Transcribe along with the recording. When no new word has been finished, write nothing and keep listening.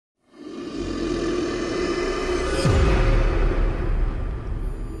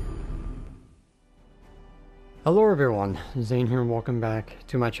Hello everyone, Zane here and welcome back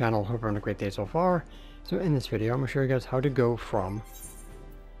to my channel. Hope you're having a great day so far. So in this video I'm going to show you guys how to go from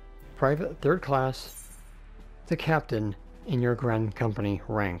private third class to captain in your grand company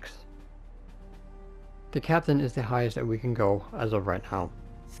ranks. The captain is the highest that we can go as of right now.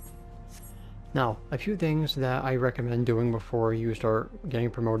 Now, a few things that I recommend doing before you start getting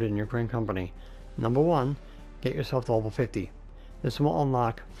promoted in your grand company. Number one, get yourself to level 50. This will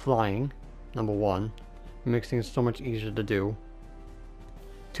unlock flying, number one. It makes things so much easier to do.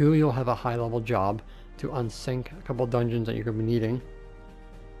 2, you'll have a high level job to unsink a couple dungeons that you're going to be needing.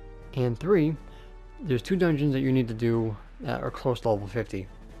 And 3, there's 2 dungeons that you need to do that are close to level 50.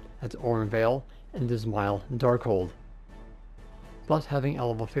 That's Oran Vale and Dismile Darkhold. Plus, having a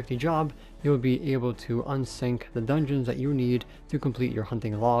level 50 job, you'll be able to unsink the dungeons that you need to complete your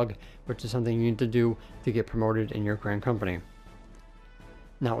hunting log, which is something you need to do to get promoted in your grand company.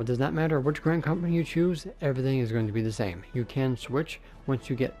 Now, it does not matter which grand company you choose, everything is going to be the same. You can switch once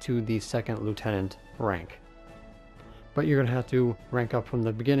you get to the 2nd lieutenant rank. But you're going to have to rank up from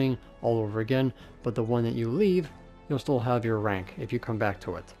the beginning all over again, but the one that you leave, you'll still have your rank if you come back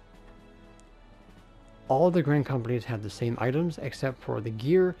to it. All of the grand companies have the same items, except for the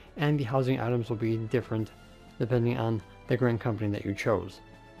gear and the housing items will be different depending on the grand company that you chose.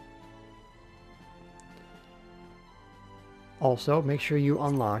 Also, make sure you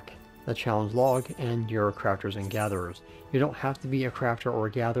unlock the challenge log and your crafters and gatherers. You don't have to be a crafter or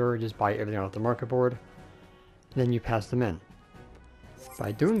a gatherer, just buy everything off the market board, then you pass them in.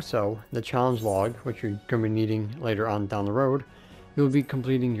 By doing so, the challenge log, which you're going to be needing later on down the road, you'll be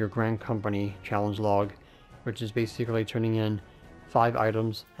completing your grand company challenge log, which is basically turning in 5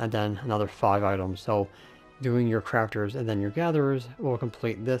 items and then another 5 items. So doing your crafters and then your gatherers will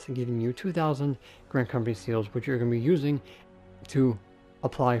complete this, giving you 2,000 grand company seals, which you're going to be using to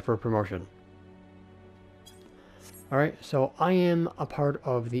apply for promotion. Alright, so I am a part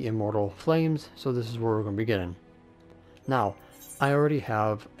of the Immortal Flames, so this is where we're going to be getting. Now, I already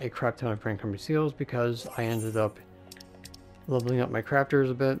have a crap ton of grand company seals because I ended up leveling up my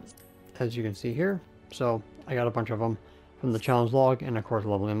crafters a bit, as you can see here. So I got a bunch of them from the challenge log and of course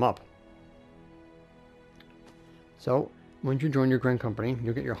leveling them up. So once you join your grand company,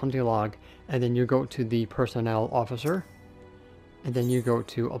 you'll get your hunting log, and then you go to the personnel officer, and then you go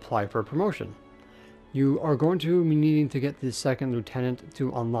to apply for a promotion. You are going to be needing to get the 2nd lieutenant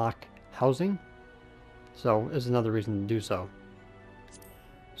to unlock housing, so is another reason to do so.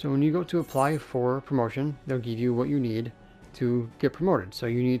 So when you go to apply for promotion, they'll give you what you need to get promoted. So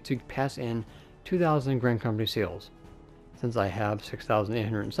you need to pass in 2,000 grand company seals. Since I have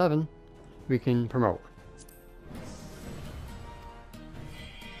 6,807, we can promote.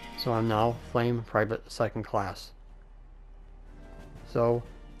 So I'm now Flame Private 2nd class. So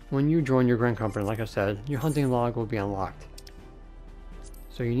when you join your grand company, like I said, your hunting log will be unlocked.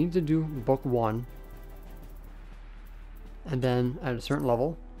 So you need to do book 1, and then at a certain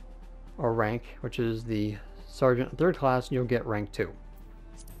level or rank, which is the sergeant 3rd class, you'll get rank 2.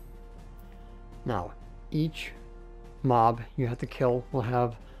 Now, each mob you have to kill will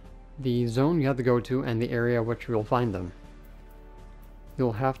have the zone you have to go to and the area which you'll find them.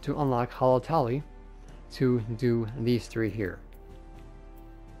 You'll have to unlock halatali to do these 3 here.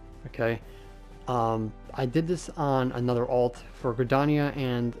 Okay, I did this on another alt for Gridania,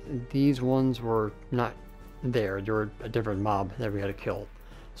 and these ones were not there. They were a different mob that we had to kill.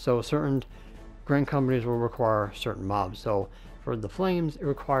 So certain grand companies will require certain mobs. So for the Flames, it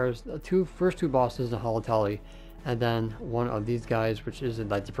requires the first two bosses in halatali, and then one of these guys, which is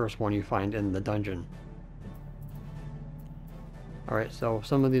like the first one you find in the dungeon. Alright, so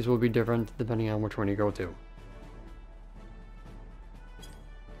some of these will be different depending on which one you go to.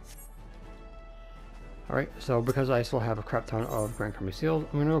 Alright, so because I still have a crap ton of grand company seals,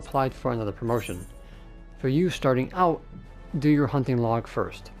 I'm going to apply for another promotion. For you starting out, do your hunting log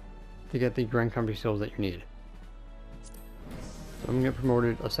first to get the grand company seals that you need. So I'm going to get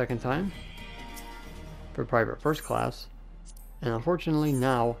promoted a 2nd time for private 1st class, and unfortunately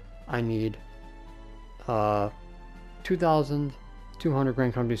now I need 2,200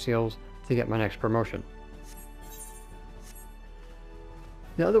 grand company seals to get my next promotion.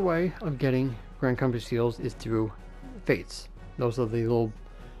 The other way of getting grand company seals is through fates. Those are the little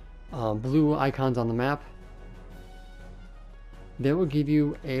blue icons on the map. They will give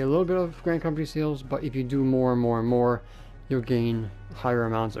you a little bit of grand company seals, but if you do more and more and more, you'll gain higher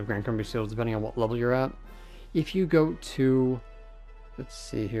amounts of grand company seals depending on what level you're at. If you go to, let's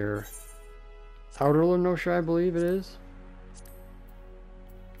see here, outer noscea, I believe it is.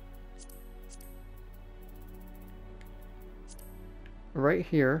 Right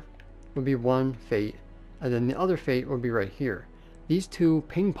here would be one fate, and then the other fate will be right here. These two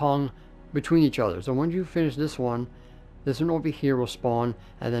ping pong between each other. So once you finish this one over here will spawn,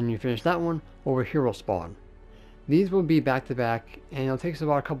 and then you finish that one, over here will spawn. These will be back to back, and it'll take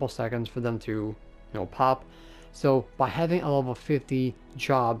about a couple seconds for them to, you know, pop. So by having a level 50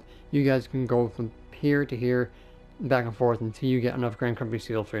 job, you guys can go from here to here, back and forth until you get enough Grand Company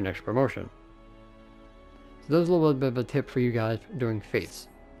seals for your next promotion. So there's a little bit of a tip for you guys doing fates.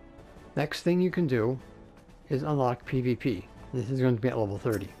 Next thing you can do is unlock PvP. This is going to be at level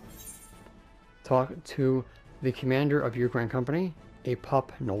 30. Talk to the commander of your Grand Company, a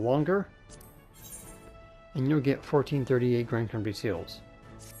pup no longer, and you'll get 1438 Grand Company seals.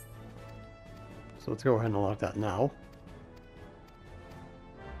 So let's go ahead and unlock that now.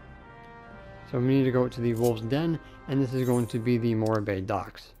 So we need to go to the Wolf's Den, and this is going to be the Moraby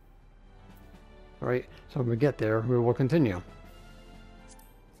docks. Alright, so when we get there, we will continue.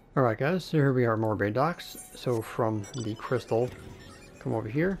 Alright guys, so here we are at Moraby docks. So from the crystal, come over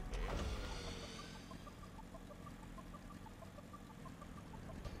here.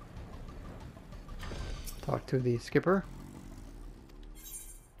 Talk to the skipper.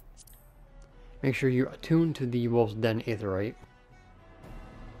 Make sure you attune to the Wolf's Den Aetherite.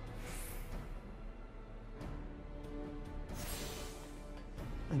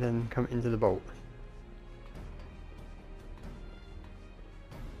 And then come into the boat.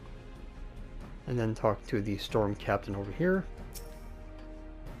 And then talk to the storm captain over here.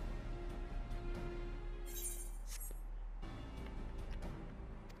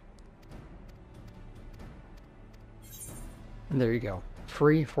 And there you go.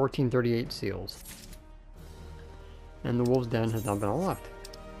 Free 1438 seals. And the Wolf's Den has now been unlocked.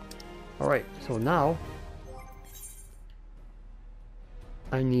 Alright, so now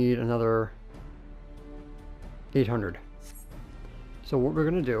I need another 800. So what we're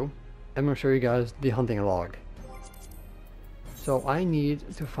going to do, I'm going to show you guys the hunting log. So I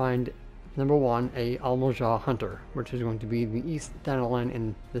need to find, number one, a Almoja hunter, which is going to be the east dandelion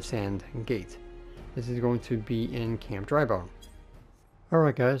in the sand gate. This is going to be in Camp Drybone.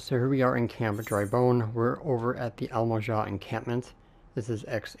 Alright guys, so here we are in Camp Drybone. We're over at the Almoja encampment. This is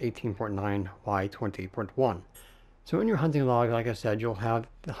X18.9, Y20.1. So in your hunting log, like I said, you'll have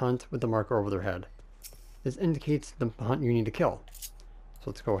the hunt with the marker over their head. This indicates the hunt you need to kill. So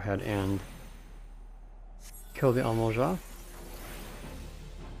let's go ahead and kill the Almoja.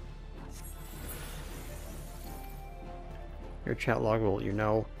 Your chat log will let you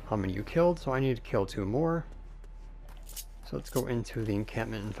know how many you killed, so I need to kill 2 more. So let's go into the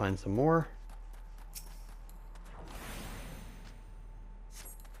encampment and find some more.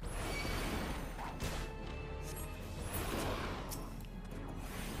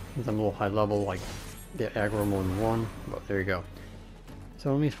 Since I'm a little high level, like the aggro more than one, but there you go.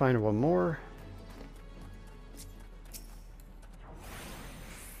 So let me find one more.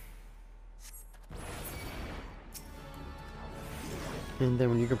 And then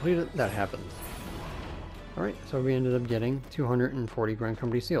when you complete it, that happens. Alright, so we ended up getting 240 Grand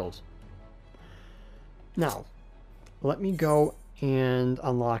Company seals. Now, let me go and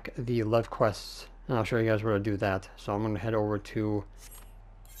unlock the levequests, and I'll show you guys where to do that. So I'm going to head over to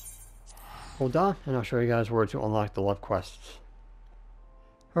Uldah, and I'll show you guys where to unlock the levequests.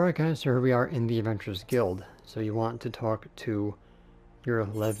 Alright guys, so here we are in the Adventurers Guild. So you want to talk to your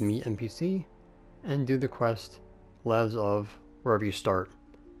leve meet NPC, and do the quest leves of wherever you start.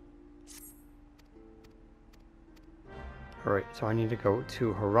 Alright, so I need to go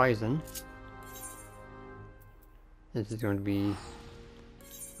to Horizon. This is going to be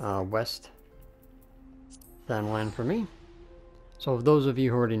west Thanalan for me. So for those of you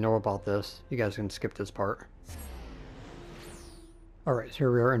who already know about this, you guys can skip this part. Alright, so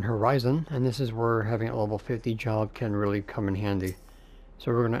here we are in Horizon, and this is where having a level 50 job can really come in handy.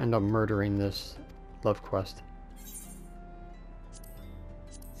 So we're going to end up murdering this love quest.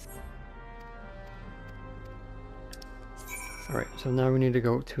 Alright, so now we need to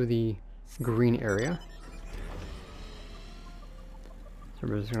go to the green area. So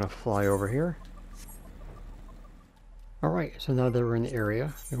we're just going to fly over here. Alright, so now that we're in the area,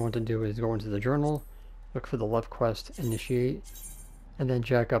 what we want to do is go into the journal, look for the levequest, initiate, and then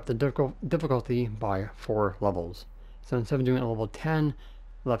jack up the difficulty by 4 levels. So instead of doing a level 10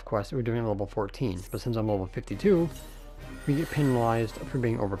 levequest, we're doing a level 14. But since I'm level 52, we get penalized for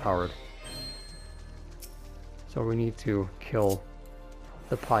being overpowered. So we need to kill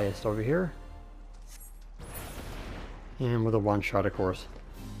the pious over here. And with a one-shot, of course.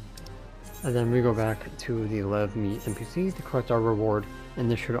 And then we go back to the leve meet NPC to collect our reward, and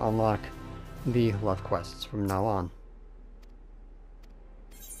this should unlock the levequests from now on.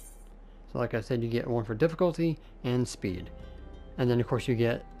 So like I said, you get one for difficulty and speed. And then of course you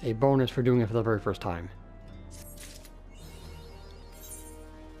get a bonus for doing it for the very first time.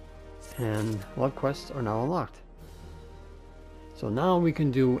 And leve quests are now unlocked. So now we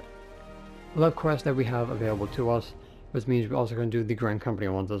can do leve quests that we have available to us, which means we're also going to do the Grand Company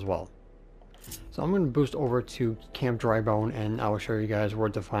ones as well. So I'm going to boost over to Camp Drybone, and I will show you guys where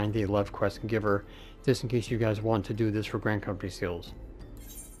to find the leve quest giver, just in case you guys want to do this for Grand Company seals.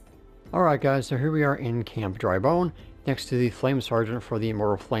 Alright guys, so here we are in Camp Drybone, next to the Flame Sergeant for the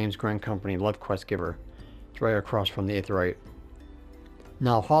Immortal Flames Grand Company leve quest giver. It's right across from the Aetheryte.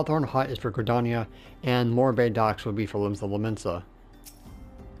 Now Hawthorne Hut is for Gridania, and Moraby Docks will be for Limbs of Lemensa.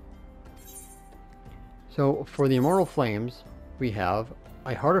 So for the Immortal Flames, we have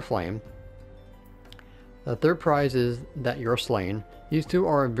a Heart of Flame. The third prize is that you're slain. These two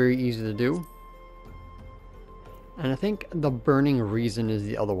are very easy to do. And I think the Burning Reason is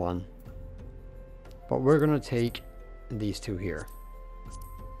the other one. But we're going to take these two here.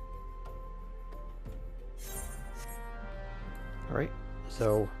 Alright,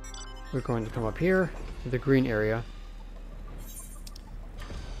 so we're going to come up here to the green area.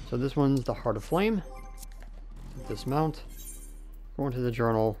 So this one's the Heart of Flame. Dismount, go into the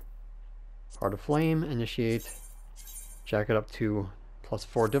journal, Heart of Flame, initiate, jack it up to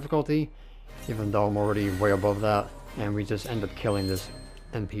 +4 difficulty, even though I'm already way above that, and we just end up killing this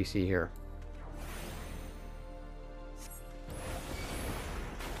NPC here.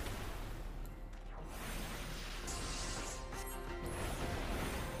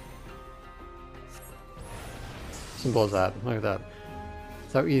 Simple as that. Look at that.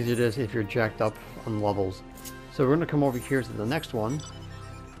 That's how easy it is if you're jacked up on levels. So we're going to come over here to the next one.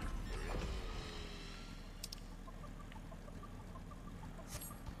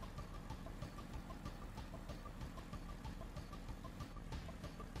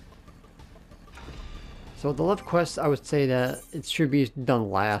 So the leve quests, I would say that it should be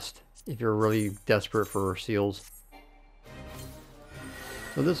done last if you're really desperate for seals.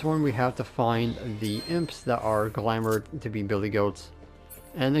 So this one we have to find the imps that are glamored to be billy goats.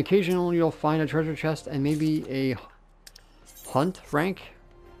 And occasionally you'll find a treasure chest and maybe a hunt rank,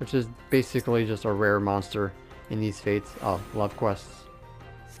 which is basically just a rare monster in these fates, leve quests.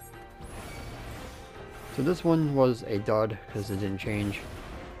 So this one was a dud because it didn't change.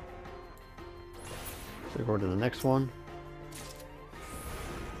 So go to the next one.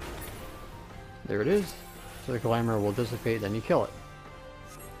 There it is. So the glamour will dissipate, then you kill it.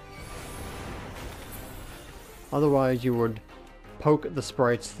 Otherwise you would poke the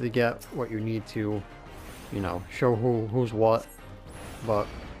sprites to get what you need to, you know, show who's what, but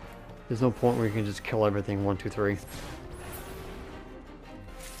there's no point where you can just kill everything 1, 2, 3.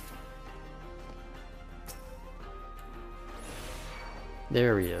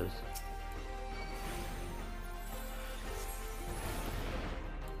 There he is.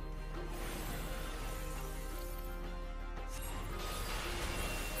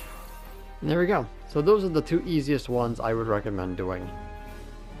 And there we go. So those are the two easiest ones I would recommend doing.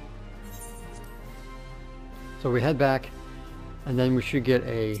 So we head back, and then we should get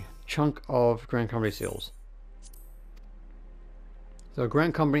a chunk of Grand Company seals. So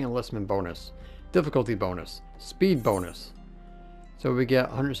Grand Company enlistment bonus, difficulty bonus, speed bonus. So we get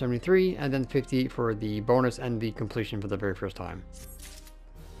 173 and then 50 for the bonus and the completion for the very first time.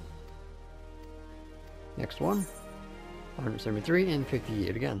 Next one, 173 and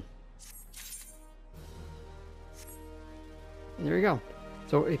 58 again. And there you go.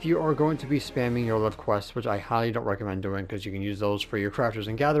 So if you are going to be spamming your leve quests, which I highly don't recommend doing because you can use those for your crafters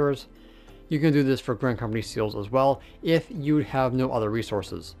and gatherers, you can do this for Grand Company seals as well if you have no other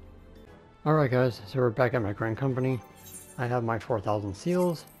resources. Alright guys, so we're back at my Grand Company. I have my 4,000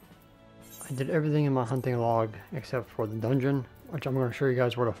 seals. I did everything in my hunting log except for the dungeon, which I'm going to show you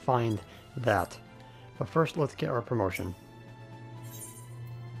guys where to find that. But first let's get our promotion.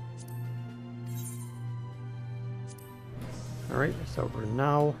 Alright, so we're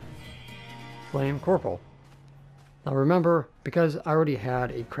now Flame Corporal. Now remember, because I already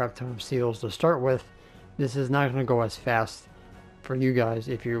had a crap ton of seals to start with, this is not going to go as fast for you guys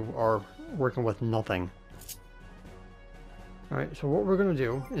if you are working with nothing. Alright, so what we're going to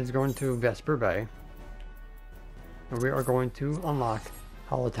do is go into Vesper Bay, and we are going to unlock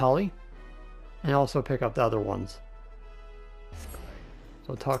Halatali, and also pick up the other ones.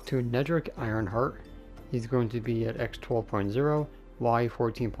 So talk to Nedrick Ironheart. He's going to be at X12.0,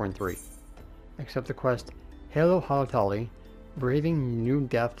 Y14.3. Accept the quest Halo Halatali, Braving New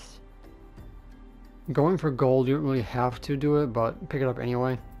Depths. Going for gold, you don't really have to do it, but pick it up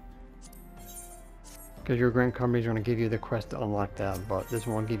anyway. Because your Grand Company is going to give you the quest to unlock that, but this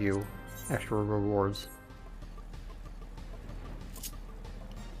won't give you extra rewards.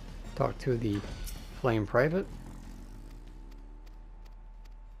 Talk to the flame private.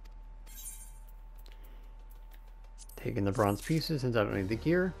 Taking the bronze pieces since I don't need the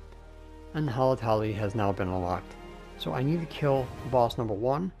gear. And halatali has now been unlocked. So I need to kill boss number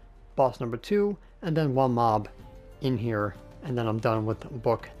 1, boss number 2, and then one mob in here, and then I'm done with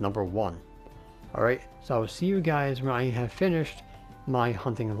book number 1. Alright, so I'll see you guys when I have finished my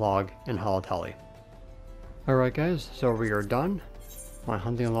hunting log in halatali. Alright guys, so we are done. My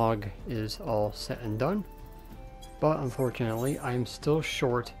hunting log is all set and done. But unfortunately, I am still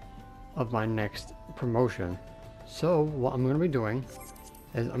short of my next promotion. So what I'm going to be doing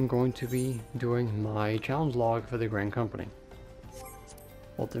is I'm going to be doing my challenge log for the Grand Company.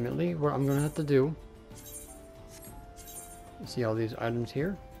 Ultimately, what I'm going to have to do, see all these items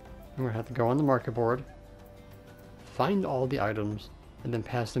here? I'm going to have to go on the market board, find all the items, and then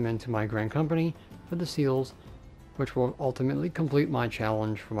pass them into my Grand Company for the seals, which will ultimately complete my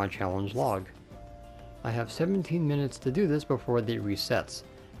challenge for my challenge log. I have 17 minutes to do this before it resets,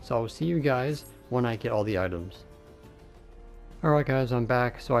 so I'll see you guys when I get all the items. Alright guys, I'm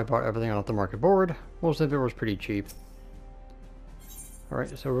back, so I bought everything off the market board. Most of it was pretty cheap.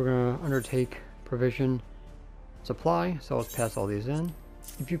 Alright, so we're going to undertake provision supply, so let's pass all these in.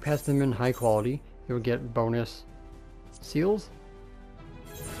 If you pass them in high quality, you'll get bonus seals.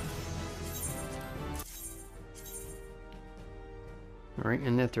 Alright,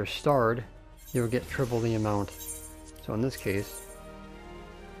 and if they're starred, you'll get triple the amount. So in this case,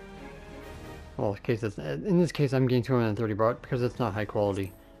 well, in this case I'm getting 230 baht because it's not high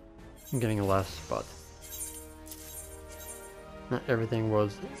quality. I'm getting less, but not everything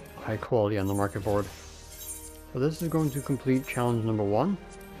was high quality on the market board. So this is going to complete challenge number 1.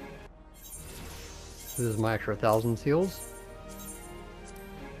 This is my extra 1,000 seals.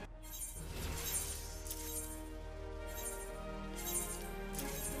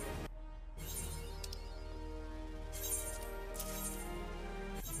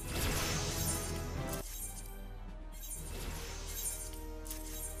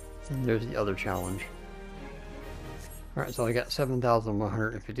 And there's the other challenge. Alright, so I got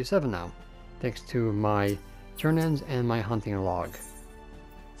 7,157 now, thanks to my turn ends and my hunting log.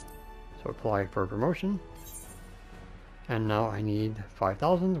 So apply for promotion. And now I need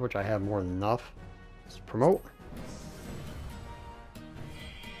 5,000, which I have more than enough. Let's promote.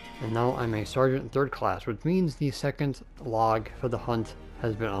 And now I'm a sergeant 3rd class, which means the second log for the hunt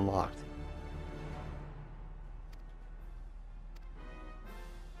has been unlocked.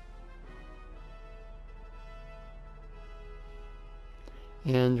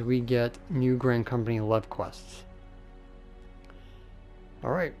 And we get new Grand Company levequests.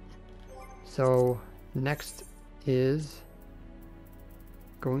 Alright, so next is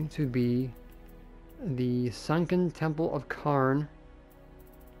going to be the sunken Temple of Karn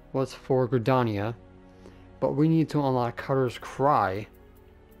was for Gridania, but we need to unlock Cutter's Cry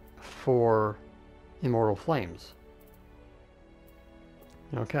for Immortal Flames.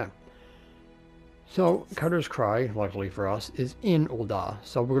 Okay. So, Cutter's Cry, luckily for us, is in Uldah.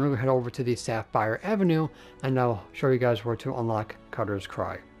 So we're going to head over to the Sapphire Avenue, and I'll show you guys where to unlock Cutter's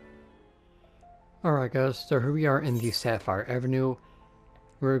Cry. Alright guys, so here we are in the Sapphire Avenue.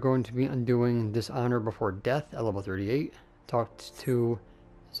 We're going to be undoing Dishonor Before Death at level 38. Talked to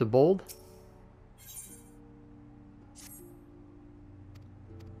sibold.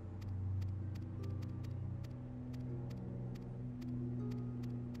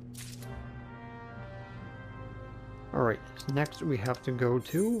 Alright, so next we have to go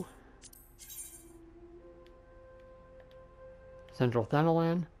to Central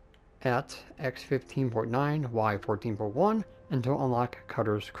Thanalan at X15.9, Y14.1, and to unlock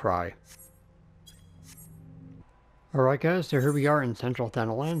Cutter's Cry. Alright guys, so here we are in Central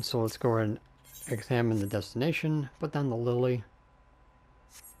Thanalan, so let's go ahead and examine the destination, put down the lily,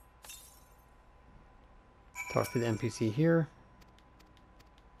 talk to the NPC here.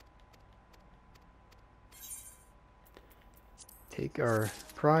 Take our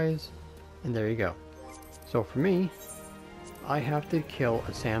prize, and there you go. So for me, I have to kill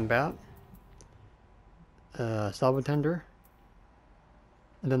a sandbat, a salvotender,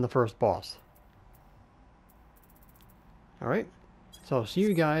 and then the first boss. Alright, so I'll see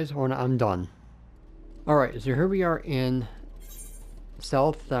you guys when I'm done. Alright, so here we are in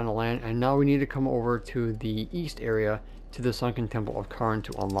South Thanalan, and now we need to come over to the east area to the Sunken Temple of Karn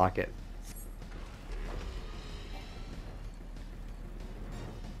to unlock it.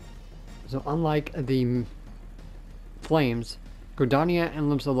 So unlike the Flames, Gridania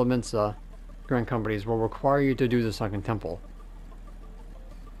and Limsa Laminsa Grand Companies will require you to do the Sunken Temple.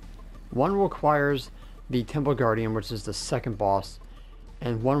 One requires the Temple Guardian, which is the second boss,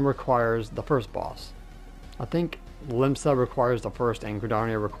 and one requires the first boss. I think Limsa requires the first and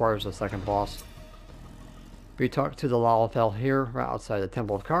Gridania requires the second boss. We talk to the Lalafell here, right outside the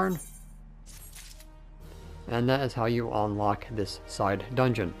Temple of Karn. And that is how you unlock this side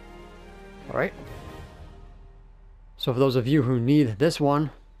dungeon. Alright. So for those of you who need this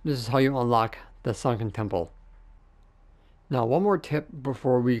one, this is how you unlock the Sunken Temple. Now, one more tip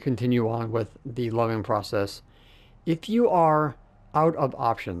before we continue on with the leveling process. If you are out of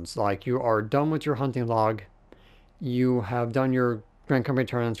options, like you are done with your hunting log, you have done your Grand Company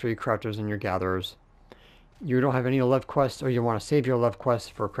tournaments for your crafters and your gatherers, you don't have any leve quests, or you want to save your leve quests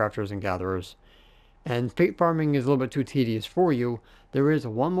for crafters and gatherers, and fate farming is a little bit too tedious for you, there is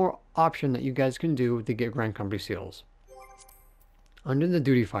one more option that you guys can do to get Grand Company seals. Under the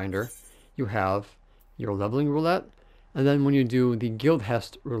duty finder, you have your leveling roulette, and then when you do the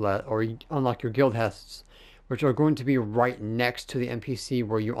guildheist roulette, or you unlock your guildheists, which are going to be right next to the NPC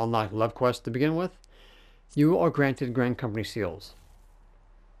where you unlock leve quests to begin with, you are granted Grand Company seals.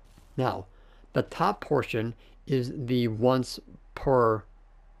 Now, the top portion is the once per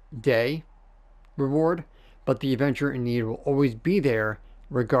day reward, but the adventure in need will always be there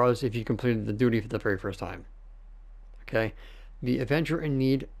regardless if you completed the duty for the very first time. Okay, the adventure in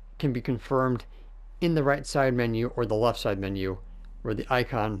need can be confirmed in the right side menu or the left side menu, or the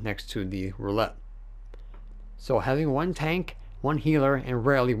icon next to the roulette. So having one tank, one healer, and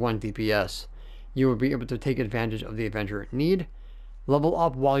rarely one DPS, you will be able to take advantage of the adventure in need, level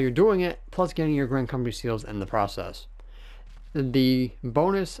up while you're doing it, plus getting your Grand Company seals in the process. The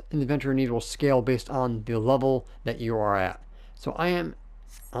bonus in the adventure in need will scale based on the level that you are at. So I am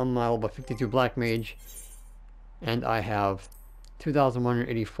on my level 52 Black Mage, and I have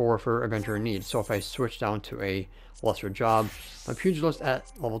 2,184 for adventure in need. So if I switch down to a lesser job, my pugilist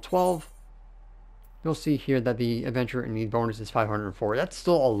at level 12, you'll see here that the adventure in need bonus is 504. That's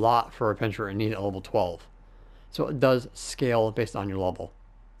still a lot for adventure in need at level 12. So it does scale based on your level.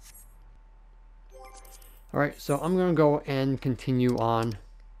 Alright, so I'm going to go and continue on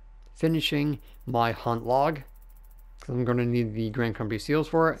finishing my hunt log, because I'm going to need the Grand Company seals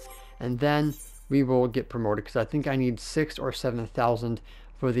for it, and then we will get promoted, because I think I need 6,000 or 7,000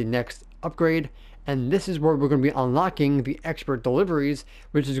 for the next upgrade, and this is where we're going to be unlocking the expert deliveries,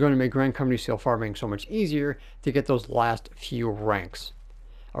 which is going to make Grand Company seal farming so much easier to get those last few ranks.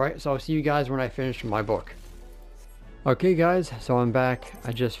 Alright, so I'll see you guys when I finish my book. Okay guys, so I'm back.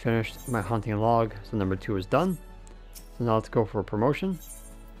 I just finished my hunting log, so number 2 is done. So now let's go for a promotion.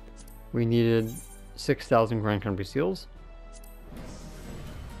 We needed 6,000 Grand Company seals.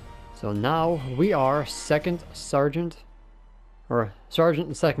 So now we are second sergeant, or sergeant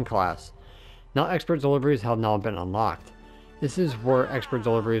in second class. Now expert deliveries have now been unlocked. This is where expert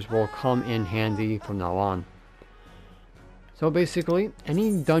deliveries will come in handy from now on. So basically,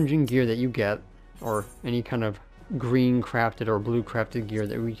 any dungeon gear that you get, or any kind of green crafted or blue crafted gear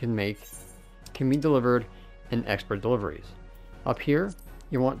that we can make, can be delivered in expert deliveries. Up here,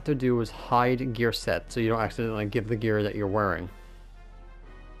 you want to do is hide gear set, so you don't accidentally give the gear that you're wearing.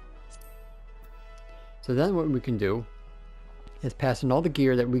 So then what we can do is pass in all the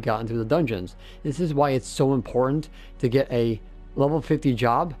gear that we got into the dungeons. This is why it's so important to get a level 50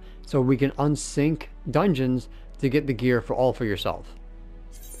 job, so we can unsync dungeons to get the gear for yourself.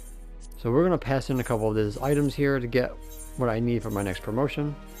 So we're going to pass in a couple of these items here to get what I need for my next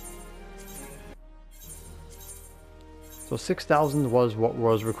promotion. So 6,000 was what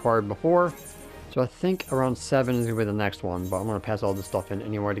was required before. So I think around 7 is going to be the next one, but I'm going to pass all this stuff in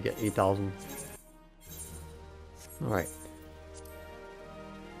anyway to get 8,000. Alright.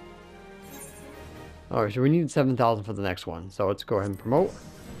 Alright, so we need 7,000 for the next one. So let's go ahead and promote.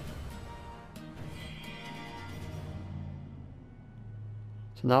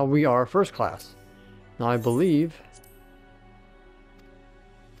 So now we are first class. Now I believe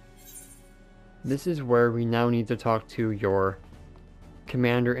this is where we now need to talk to your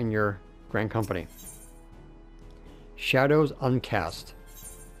commander in your Grand Company. Shadows Uncast.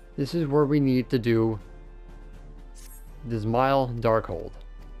 This is where we need to do Dismile Darkhold.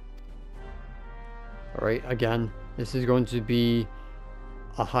 Alright, again, this is going to be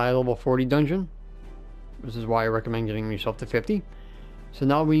a high level 40 dungeon. This is why I recommend getting yourself to 50. So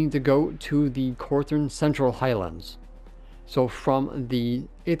now we need to go to the Hawthorne Central Highlands. So from the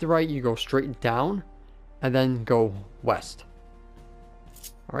Aetheryte, you go straight down and then go west.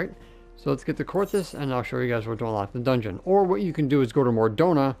 Alright, so let's get to Corthus and I'll show you guys where to unlock the dungeon. Or what you can do is go to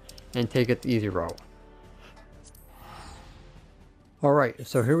Mordona and take it the easy route. Alright,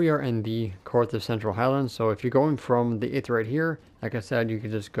 so here we are in the Corthus Central Highlands. So if you're going from the Aetheryte here, like I said, you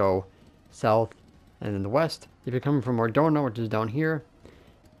can just go south, and then the west. If you're coming from Mordona, which is down here,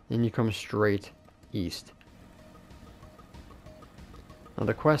 then you come straight east. Now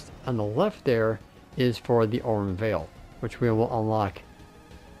the quest on the left there is for the Oran Vale, which we will unlock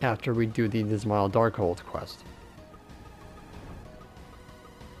after we do the Dismal Darkhold quest.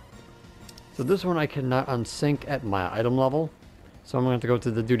 So this one I cannot unsync at my item level, so I'm going to have to go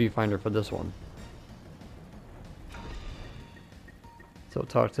to the duty finder for this one. So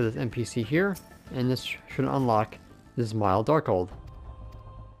talk to this NPC here, and this should unlock Dismal Darkhold.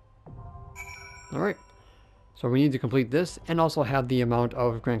 Alright, so we need to complete this and also have the amount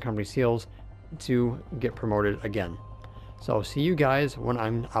of Grand Company seals to get promoted again. So I'll see you guys when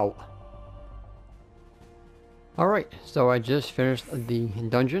I'm out. Alright, so I just finished the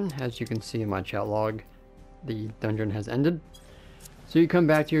dungeon. As you can see in my chat log, the dungeon has ended. So you come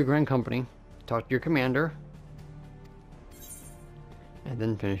back to your Grand Company, talk to your commander, and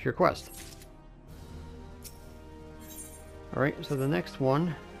then finish your quest. Alright, so the next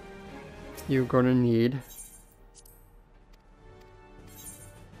one, you're going to need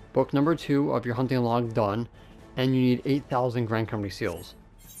book number 2 of your hunting log done, and you need 8,000 Grand Company seals.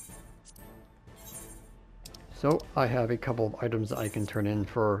 So I have a couple of items that I can turn in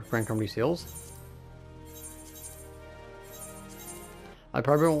for Grand Company seals. I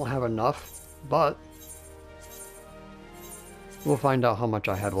probably won't have enough, but we'll find out how much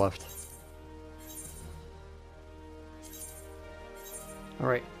I have left.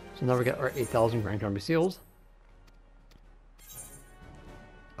 Alright, so now we got our 8,000 Grand Company seals.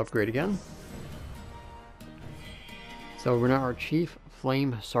 Upgrade again. So we're now our Chief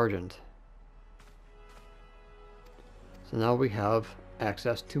Flame Sergeant. So now we have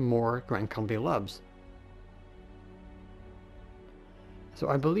access to more Grand Company leves. So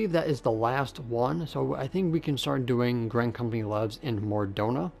I believe that is the last one. So I think we can start doing Grand Company leves in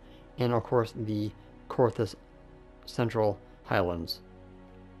Mordona, and of course the Corthus Central Highlands.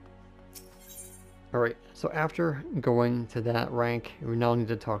 Alright, so after going to that rank, we now need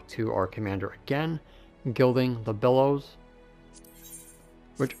to talk to our commander again, gilding the billows,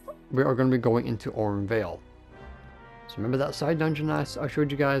 which we are going to be going into Oran Vale. So remember that side dungeon I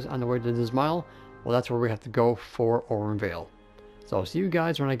showed you guys on the way to Dismal? Well, that's where we have to go for Oran Vale. So I'll see you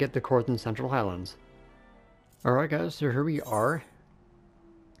guys when I get to Corthus Central Highlands. Alright guys, so here we are,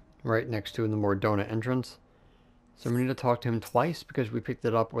 right next to the Mordona entrance. So we need to talk to him twice because we picked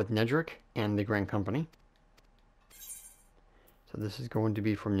it up with Nedrick and the Grand Company. So this is going to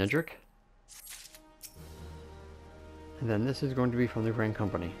be from Nedrick. And then this is going to be from the Grand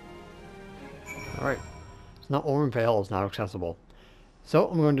Company. Alright. So now Oran Vale is not accessible. So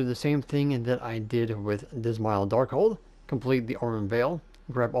I'm going to do the same thing that I did with Dismal Darkhold. Complete the Oran Vale.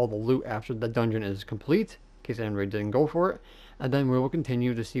 Grab all the loot after the dungeon is complete, in case anybody didn't go for it. And then we will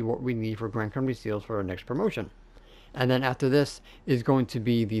continue to see what we need for Grand Company seals for our next promotion. And then after this is going to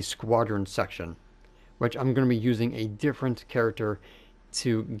be the squadron section, which I'm going to be using a different character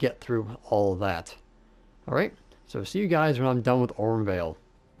to get through all of that. Alright, so see you guys when I'm done with Oran Vale.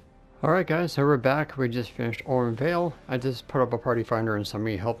 Alright guys, so we're back. We just finished Oran Vale. I just put up a party finder and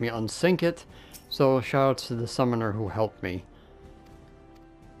somebody helped me unsync it. So shout out to the summoner who helped me.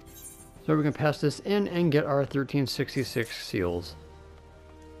 So we can pass this in and get our 1366 seals.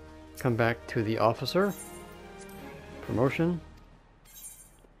 Come back to the officer. Promotion.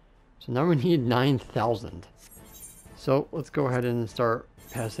 So now we need 9,000. So let's go ahead and start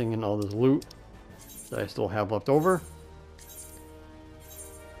passing in all this loot that I still have left over.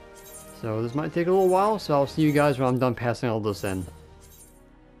 So this might take a little while, so I'll see you guys when I'm done passing all this in.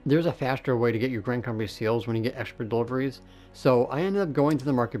 There's a faster way to get your Grand Company seals when you get expert deliveries. So I ended up going to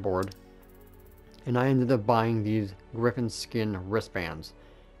the market board and I ended up buying these griffin skin wristbands,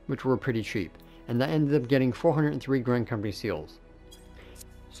 which were pretty cheap. And that ended up getting 403 Grand Company seals.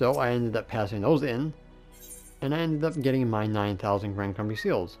 So I ended up passing those in, and I ended up getting my 9,000 Grand Company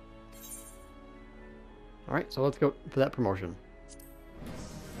seals. Alright, so let's go for that promotion.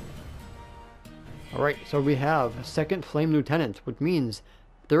 Alright, so we have second Flame Lieutenant, which means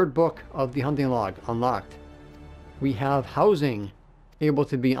third book of the hunting log unlocked. We have housing able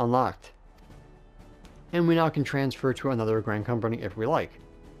to be unlocked. And we now can transfer to another Grand Company if we like.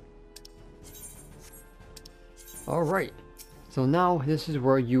 Alright, so now this is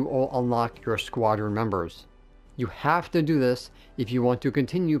where you all unlock your squadron members. You have to do this if you want to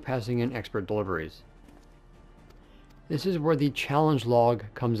continue passing in expert deliveries. This is where the challenge log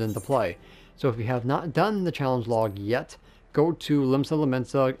comes into play. So if you have not done the challenge log yet, go to Limsa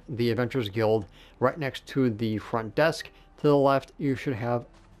Lamensa, the Adventurers Guild, right next to the front desk. To the left, you should have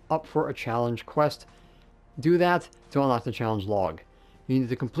up for a challenge quest. Do that to unlock the challenge log. You need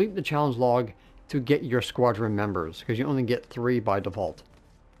to complete the challenge log to get your squadron members, because you only get 3 by default.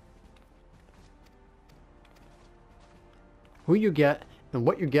 Who you get and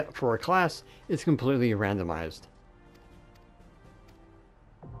what you get for a class is completely randomized.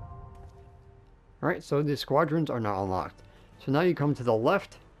 Alright, so the squadrons are now unlocked. So now you come to the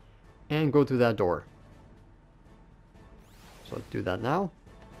left and go through that door. So let's do that now.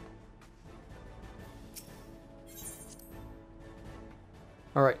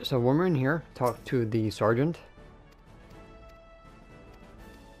 Alright, so when we're in here, talk to the sergeant.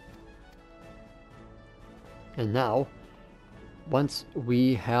 And now, once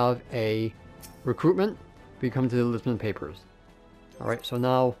we have a recruitment, we come to the enlistment papers. Alright, so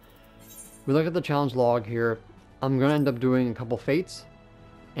now we look at the challenge log here. I'm going to end up doing a couple fates,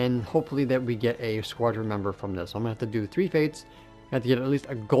 and hopefully that we get a squadron member from this. I'm going to have to do 3 fates. I have to get at least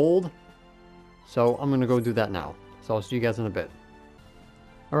a gold. So I'm going to go do that now. So I'll see you guys in a bit.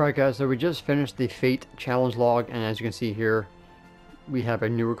 Alright guys, so we just finished the fate challenge log, and as you can see here, we have a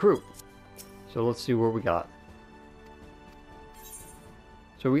new recruit. So let's see what we got.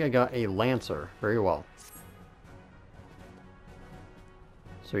 So we got a lancer. Very well.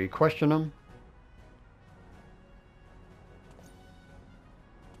 So you question him.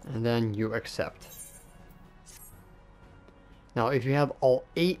 And then you accept. Now if you have all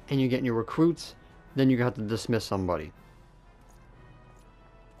 8 and you get new recruits, then you have to dismiss somebody.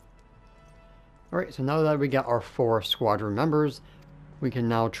 Alright, so now that we got our 4 squadron members, we can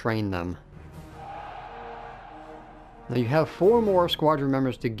now train them. Now you have 4 more squadron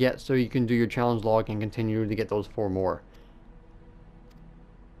members to get, so you can do your challenge log and continue to get those 4 more.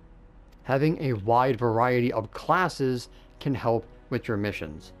 Having a wide variety of classes can help with your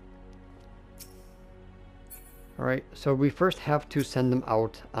missions. Alright, so we first have to send them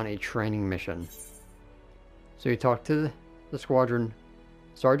out on a training mission. So you talk to the squadron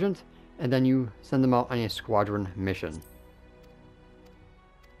sergeant, and then you send them out on a squadron mission.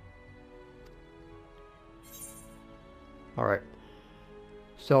 Alright,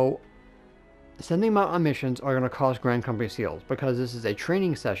 so sending them out on missions are going to cost Grand Company seals. Because this is a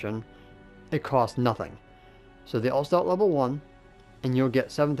training session, it costs nothing. So they all start level 1, and you'll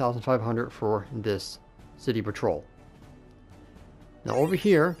get 7,500 for this city patrol. Now over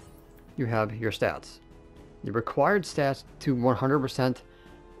here, you have your stats. The required stats to 100%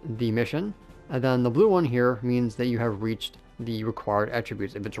 the mission, and then the blue one here means that you have reached the required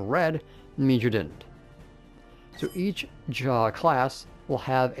attributes. If it's red, it means you didn't. So each class will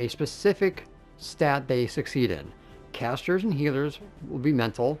have a specific stat they succeed in. Casters and healers will be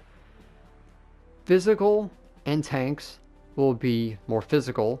mental. Physical and tanks will be more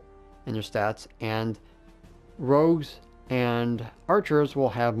physical in your stats, and rogues and archers will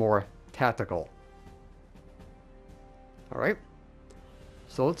have more tactical. Alright,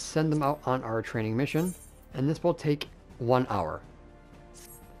 so let's send them out on our training mission, and this will take 1 hour.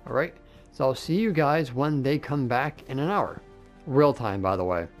 Alright, so I'll see you guys when they come back in an hour. Real time, by the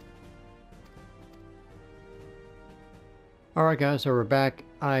way. Alright guys, so we're back.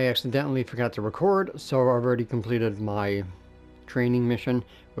 I accidentally forgot to record, so I've already completed my training mission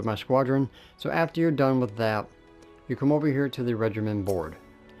with my squadron. So after you're done with that, you come over here to the regiment board.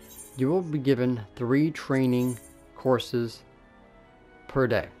 You will be given 3 training courses per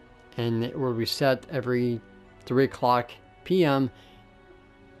day, and it will reset every 3 o'clock p.m.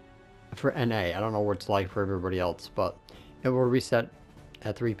 for NA. I don't know what it's like for everybody else, but it will reset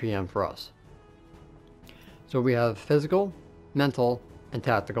at 3 p.m. for us. So we have physical, mental, and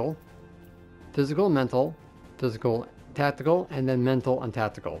tactical. Physical, mental, physical, tactical, and then mental and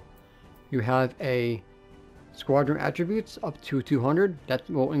tactical. You have a squadron attributes up to 200. That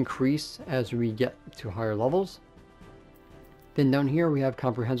will increase as we get to higher levels. Then down here we have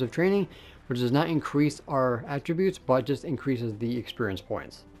comprehensive training, which does not increase our attributes, but just increases the experience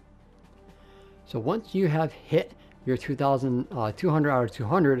points. So once you have hit your 200 out of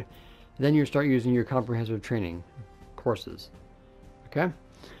 200, then you start using your comprehensive training courses. Okay,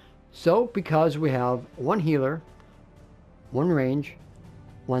 so because we have 1 healer, 1 range,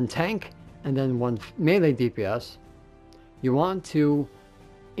 1 tank, and then 1 melee DPS, you want to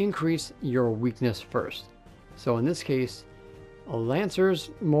increase your weakness first. So in this case, lancers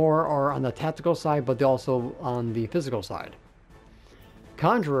more are on the tactical side, but they're also on the physical side.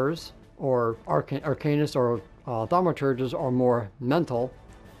 Conjurers or arcanists or thaumaturges are more mental,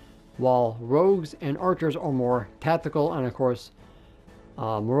 while rogues and archers are more tactical, and of course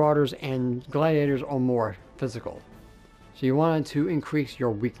marauders and gladiators are more physical. So you wanted to increase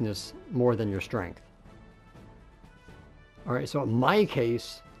your weakness more than your strength. Alright, so in my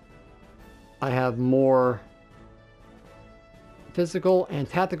case, I have more physical and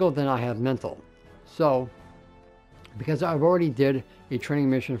tactical, then I have mental. So, because I've already did a training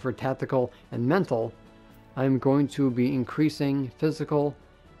mission for tactical and mental, I'm going to be increasing physical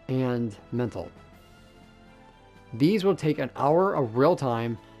and mental. These will take an hour of real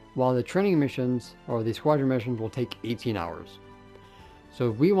time, while the training missions, or the squadron missions, will take 18 hours.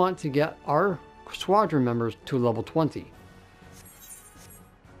 So we want to get our squadron members to level 20.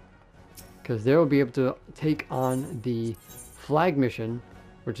 Because they will be able to take on the flag mission,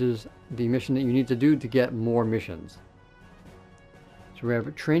 which is the mission that you need to do to get more missions. So we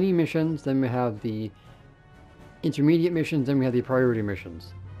have training missions, then we have the intermediate missions, then we have the priority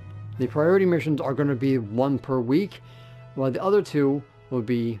missions. The priority missions are going to be 1 per week, while the other 2 will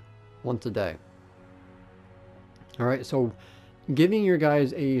be once a day. Alright, so giving your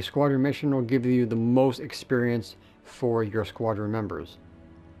guys a squadron mission will give you the most experience for your squadron members.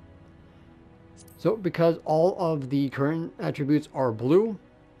 So because all of the current attributes are blue,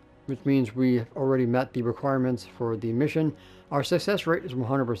 which means we've already met the requirements for the mission, our success rate is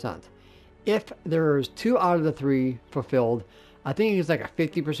 100%. If there's 2 out of the 3 fulfilled, I think it's like a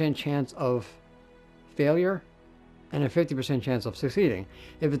 50% chance of failure and a 50% chance of succeeding.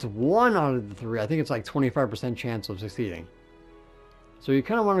 If it's 1 out of the 3, I think it's like 25% chance of succeeding. So you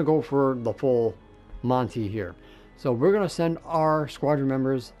kind of want to go for the full Monty here. So we're going to send our squadron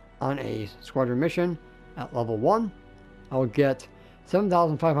members on a squadron mission at level 1. I'll get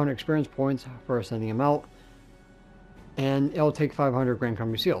 7,500 experience points for sending them out, and it'll take 500 Grand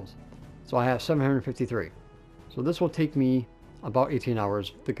Company seals. So I have 753. So this will take me about 18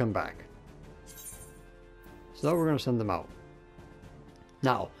 hours to come back. So we're going to send them out.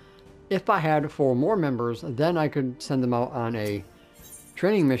 Now, if I had 4 more members, then I could send them out on a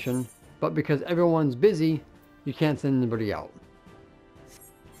training mission, but because everyone's busy, you can't send anybody out.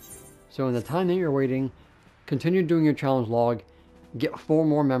 So in the time that you're waiting, continue doing your challenge log, get 4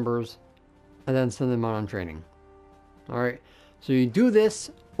 more members, and then send them out on training. Alright, so you do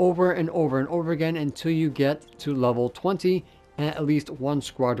this over and over and over again until you get to level 20 and at least 1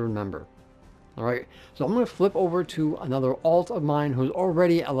 squadron member. Alright, so I'm going to flip over to another alt of mine who's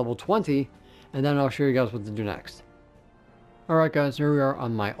already at level 20, and then I'll show you guys what to do next. Alright guys, here we are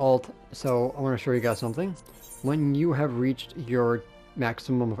on my alt. So I want to show you guys something. When you have reached your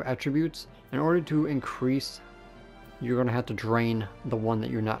maximum of attributes, in order to increase, you're going to have to drain the one that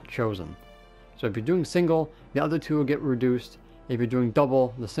you're not chosen. So if you're doing single, the other 2 will get reduced. If you're doing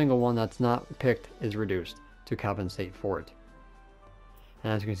double, the single one that's not picked is reduced to compensate for it.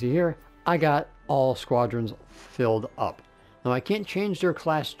 And as you can see here, I got all squadrons filled up. Now I can't change their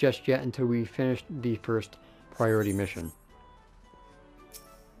class just yet until we finish the first priority mission.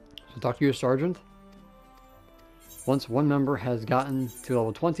 So talk to your sergeant. Once 1 member has gotten to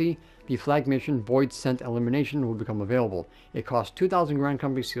level 20, the flag mission Void Scent Elimination will become available. It costs 2,000 Grand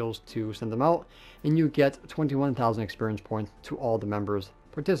Company seals to send them out, and you get 21,000 experience points to all the members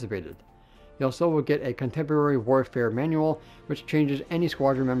participated. You also will get a Contemporary Warfare Manual, which changes any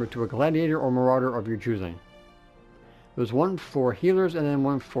squadron member to a gladiator or marauder of your choosing. There's 1 for healers, and then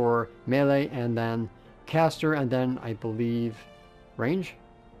 1 for melee, and then caster, and then I believe range.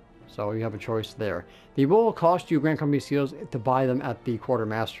 So you have a choice there. They will cost you Grand Company seals to buy them at the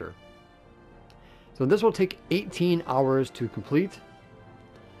quartermaster. So this will take 18 hours to complete.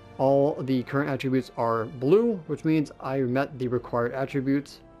 All the current attributes are blue, which means I met the required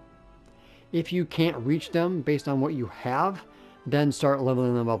attributes. If you can't reach them based on what you have, then start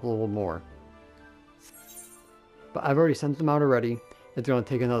leveling them up a little more. But I've already sent them out already. It's going to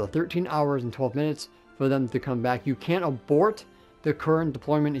take another 13 hours and 12 minutes for them to come back. You can abort the current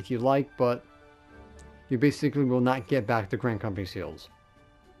deployment if you like, but you basically will not get back the Grand Company seals.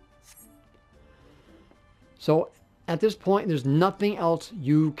 So at this point, there's nothing else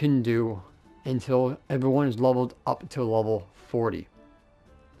you can do until everyone is leveled up to level 40.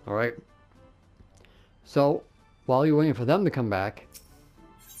 Alright? So while you're waiting for them to come back,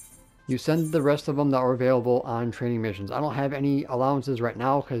 you send the rest of them that are available on training missions. I don't have any allowances right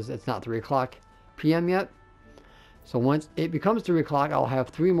now because it's not 3 o'clock p.m. yet. So once it becomes 3 o'clock, I'll have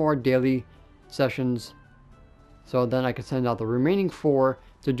 3 more daily sessions. So then I can send out the remaining 4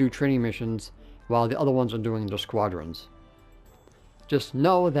 to do training missions while the other ones are doing the squadrons. Just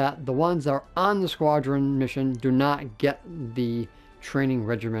know that the ones that are on the squadron mission do not get the training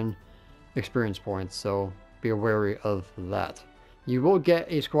regimen experience points, so be wary of that. You will get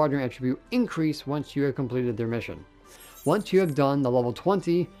a squadron attribute increase once you have completed their mission. Once you have done the level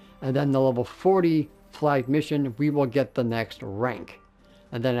 20 and then the level 40 flagged mission, we will get the next rank.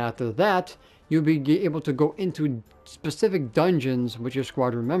 And then after that, you'll be able to go into specific dungeons with your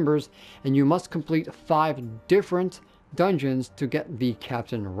squadron members, and you must complete 5 different dungeons to get the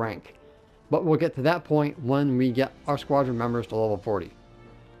captain rank. But we'll get to that point when we get our squadron members to level 40.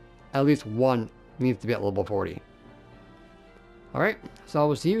 At least one needs to be at level 40. Alright, so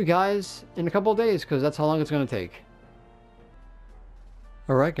we'll see you guys in a couple of days, because that's how long it's going to take.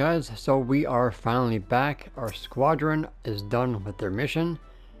 Alright guys, so we are finally back. Our squadron is done with their mission.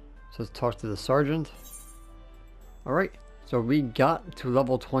 So let's talk to the sergeant. Alright, so we got to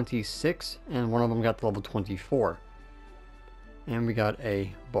level 26, and one of them got to level 24. And we got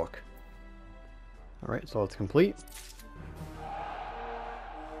a book. Alright, so it's complete.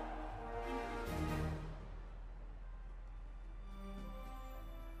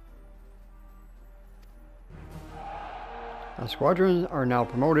 Our squadrons are now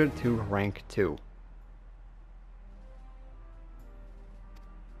promoted to rank 2.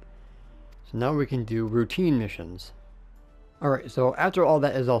 So now we can do routine missions. Alright, so after all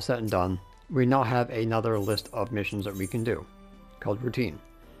that is all said and done, we now have another list of missions that we can do, called routine.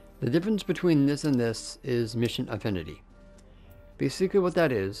 The difference between this and this is mission affinity. Basically what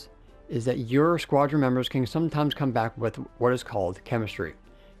that is that your squadron members can sometimes come back with what is called chemistry,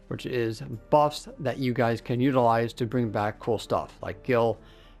 which is buffs that you guys can utilize to bring back cool stuff like gil,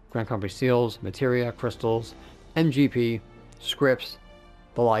 Grand Company seals, materia, crystals, MGP, scripts,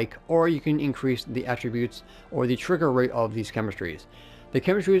 the like, or you can increase the attributes or the trigger rate of these chemistries. The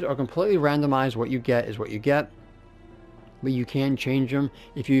chemistries are completely randomized. What you get is what you get, but you can change them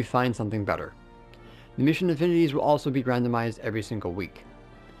if you find something better. The mission affinities will also be randomized every single week.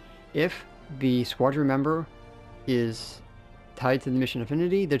 If the squadron member is tied to the mission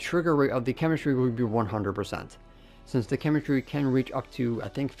affinity, the trigger rate of the chemistry will be 100%, since the chemistry can reach up to, I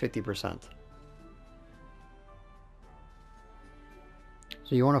think, 50%.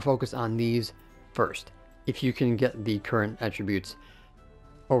 So you want to focus on these first, if you can get the current attributes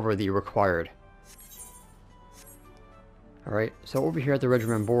over the required. Alright, so over here at the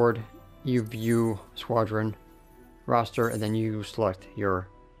regiment board, you view squadron roster, and then you select your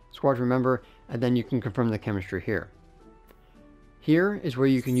squadron member, and then you can confirm the chemistry here. Here is where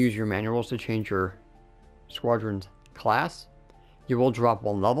you can use your manuals to change your squadron's class. You will drop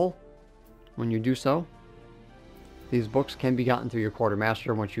 1 level when you do so. These books can be gotten through your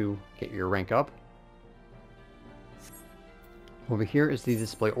quartermaster once you get your rank up. Over here is the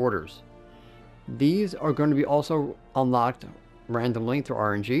display orders. These are going to be also unlocked randomly through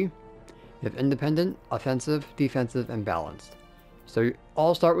RNG. You have independent, offensive, defensive, and balanced. So you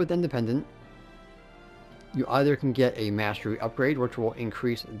all start with independent. You either can get a mastery upgrade, which will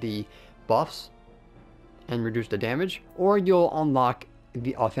increase the buffs and reduce the damage, or you'll unlock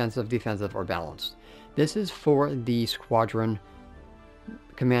the offensive, defensive, or balanced. This is for the squadron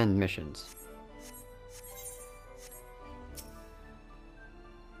command missions.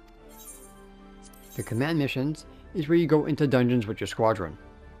 The command missions is where you go into dungeons with your squadron.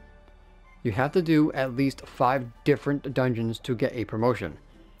 You have to do at least 5 different dungeons to get a promotion.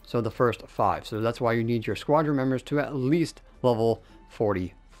 So the first 5. So that's why you need your squadron members to at least level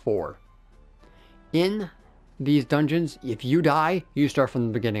 44. In these dungeons, if you die, you start from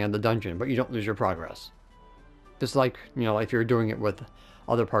the beginning of the dungeon, but you don't lose your progress. Just like, you know, if you're doing it with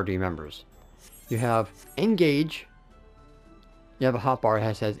other party members. You have engage. You have a hotbar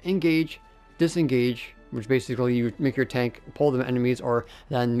that says engage, disengage, which basically you make your tank pull the enemies or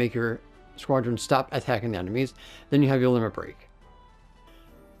then make your squadron stop attacking the enemies. Then you have your limit break.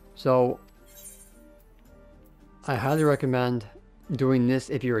 So I highly recommend doing this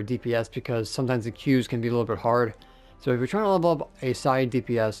if you're a DPS, because sometimes the queues can be a little bit hard. So if you're trying to level up a side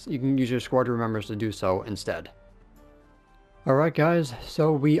DPS, you can use your squadron members to do so instead. Alright guys,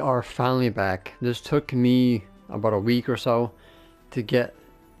 so we are finally back. This took me about a week or so to get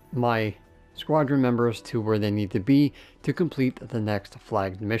my squadron members to where they need to be to complete the next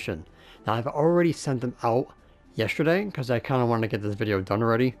flagged mission. Now I've already sent them out yesterday because I kind of want to get this video done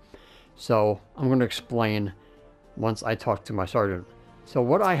already. So I'm going to explain once I talk to my sergeant. So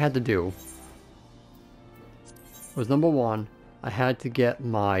what I had to do was, number 1, I had to get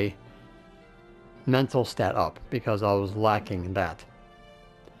my mental stat up because I was lacking that.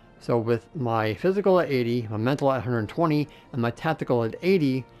 So with my physical at 80, my mental at 120, and my tactical at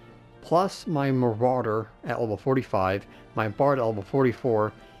 80, plus my marauder at level 45, my bard at level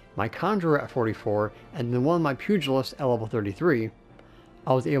 44, my conjurer at 44, and then one of my pugilists at level 33,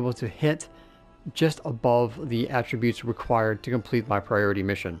 I was able to hit just above the attributes required to complete my priority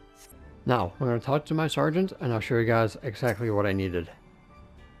mission. Now, I'm going to talk to my sergeant and I'll show you guys exactly what I needed.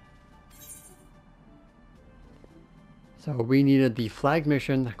 So we needed the flag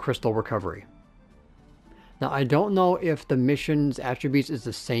mission crystal recovery. Now I don't know if the mission's attributes is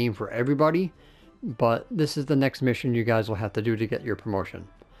the same for everybody, but this is the next mission you guys will have to do to get your promotion.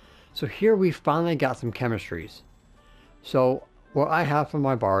 So here we finally got some chemistries. So what I have for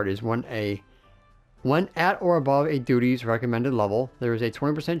my bard is when at or above a duty's recommended level, there is a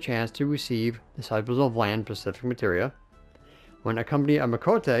 20% chance to receive the sibold of land specific materia. When accompanied a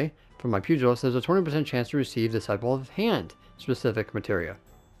makote from my pugilist, there's a 20% chance to receive the sibold of hand specific materia.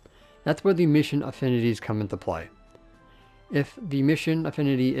 That's where the mission affinities come into play. If the mission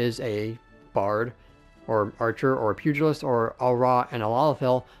affinity is a bard, or archer, or pugilist, or alra and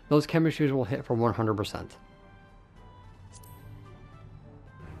alalafil, those chemistries will hit for 100%.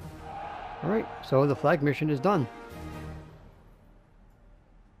 Alright, so the flag mission is done.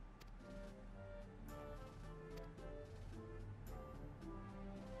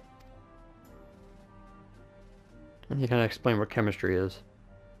 And you kind of explain what chemistry is.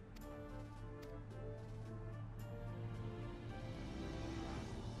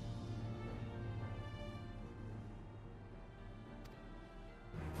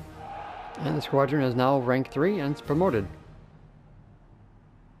 And the squadron is now rank 3 and it's promoted.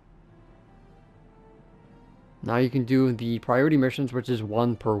 Now you can do the priority missions, which is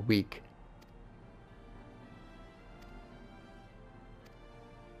 1 per week.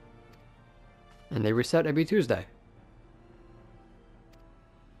 And they reset every Tuesday.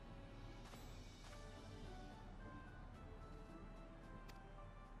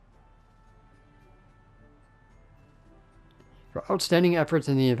 For outstanding efforts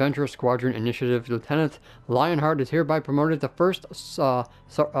in the Adventure Squadron Initiative, Lieutenant Lionheart is hereby promoted to First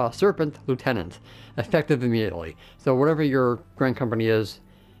Serpent Lieutenant, effective immediately. So whatever your grand company is,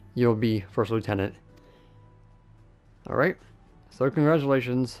 you'll be First Lieutenant. Alright, so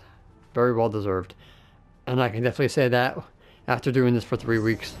congratulations, very well deserved. And I can definitely say that after doing this for 3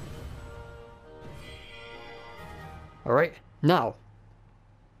 weeks. Alright, now,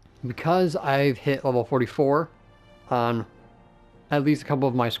 because I've hit level 44 on at least a couple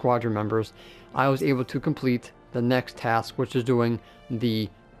of my squadron members, I was able to complete the next task, which is doing the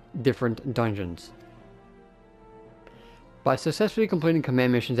different dungeons. By successfully completing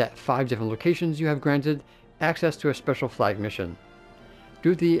command missions at 5 different locations, you have granted access to a special flag mission.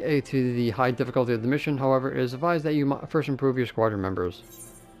 Due to the high difficulty of the mission, however, it is advised that you must first improve your squadron members.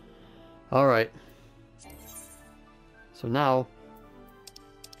 Alright. So now,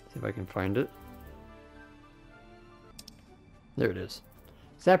 see if I can find it. There it is.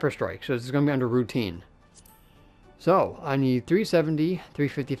 Sapper Strike. So this is going to be under routine. So I need 370,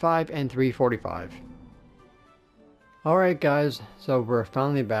 355, and 345. Alright guys, so we're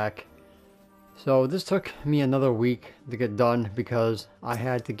finally back. So this took me another week to get done because I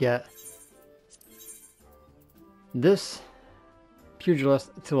had to get this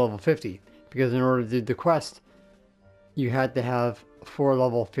pugilist to level 50. Because in order to do the quest, you had to have 4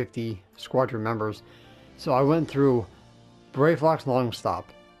 level 50 squadron members. So I went through Bravelock's Longstop,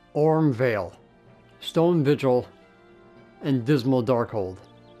 Orm Vale, Stone Vigil, and Dismal Darkhold.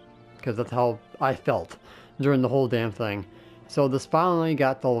 Because that's how I felt during the whole damn thing. So this finally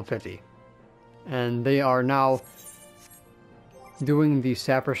got to level 50. And they are now doing the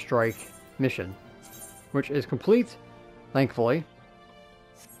Sapper Strike mission, which is complete, thankfully.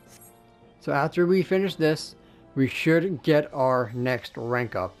 So after we finish this, we should get our next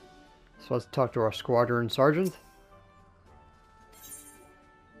rank up. So let's talk to our Squadron Sergeant.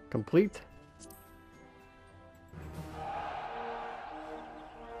 Complete.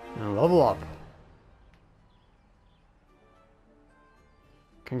 And level up.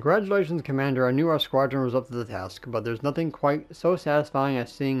 Congratulations, Commander. I knew our squadron was up to the task, but there's nothing quite so satisfying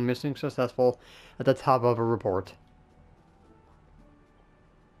as seeing mission successful at the top of a report.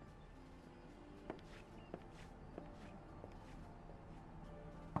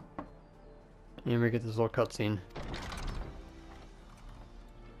 And we get this little cutscene.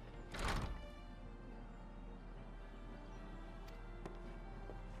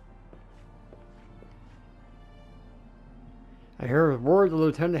 I hear word the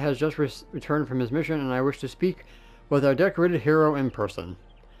lieutenant has just returned from his mission, and I wish to speak with our decorated hero in person.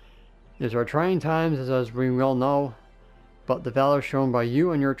 These are trying times, as we well know, but the valor shown by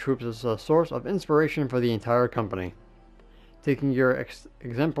you and your troops is a source of inspiration for the entire company. Taking your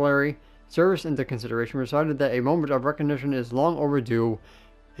exemplary service into consideration, we decided that a moment of recognition is long overdue.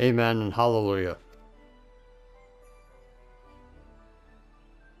 Amen and hallelujah.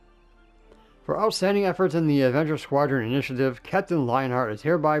 For outstanding efforts in the Adventure Squadron Initiative, Captain Lionheart is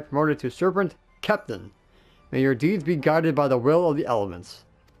hereby promoted to Serpent Captain. May your deeds be guided by the will of the elements.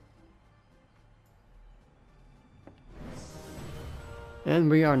 And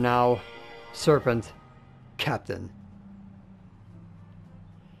we are now Serpent Captain.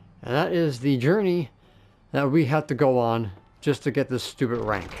 And that is the journey that we have to go on just to get this stupid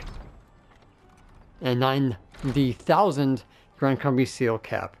rank. And 90,000 Grand Company seal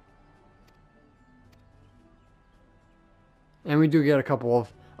cap. And we do get a couple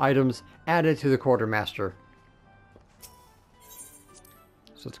of items added to the quartermaster.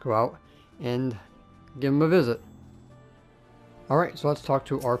 So let's go out and give him a visit. Alright, so let's talk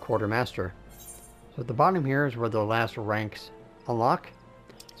to our quartermaster. So at the bottom here is where the last ranks unlock.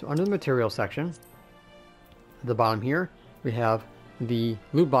 So under the material section, at the bottom here, we have the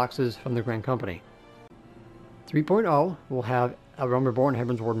loot boxes from the Grand Company. 3.0 will have a Realm Reborn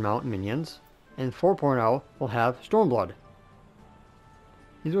Heaven's Warden mount minions, and 4.0 will have Stormblood.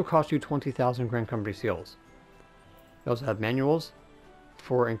 These will cost you 20,000 Grand Company seals. You also have manuals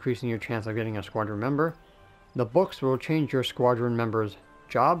for increasing your chance of getting a squadron member. The books will change your squadron member's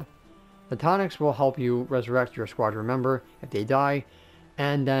job. The tonics will help you resurrect your squadron member if they die.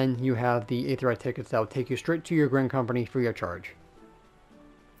 And then you have the aetheryte tickets that will take you straight to your Grand Company free of charge.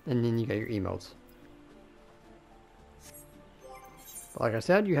 And then you get your emotes. But like I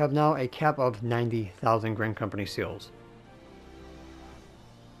said, you have now a cap of 90,000 Grand Company seals.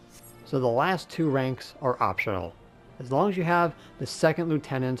 So the last two ranks are optional. As long as you have the second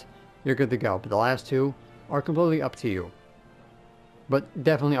lieutenant, you're good to go. But the last two are completely up to you. But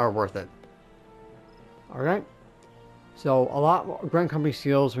definitely are worth it. Alright? So a lot of Grand Company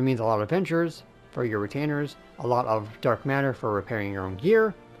seals means a lot of adventures for your retainers, a lot of dark matter for repairing your own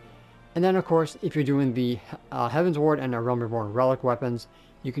gear, and then of course if you're doing the Heaven's Ward and Realm Reborn relic weapons,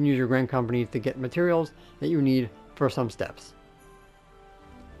 you can use your Grand Company to get materials that you need for some steps.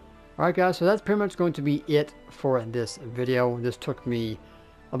 Alright guys, so that's pretty much going to be it for this video. This took me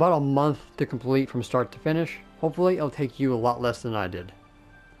about a month to complete from start to finish. Hopefully it'll take you a lot less than I did.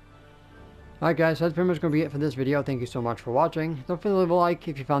 Alright guys, so that's pretty much going to be it for this video. Thank you so much for watching. Don't forget to leave a like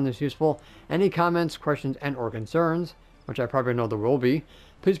if you found this useful. Any comments, questions, and or concerns, which I probably know there will be,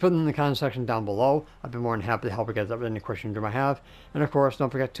 please put them in the comment section down below. I'd be more than happy to help you guys out with any questions you might have. And of course, don't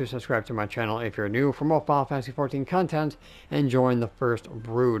forget to subscribe to my channel if you're new for more Final Fantasy XIV content and join the first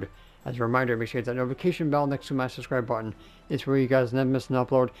brood. As a reminder, make sure you hit that notification bell next to my subscribe button. It's where you guys never miss an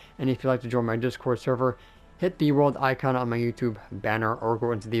upload. And if you'd like to join my Discord server, hit the world icon on my YouTube banner or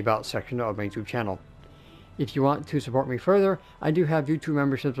go into the About section of my YouTube channel. If you want to support me further, I do have YouTube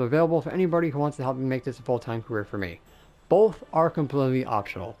memberships available for anybody who wants to help me make this a full-time career for me. Both are completely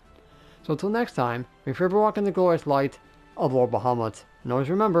optional. So until next time, may forever walk in the glorious light of Lord Bahamut. And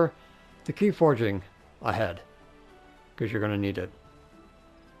always remember to keep forging ahead, because you're going to need it.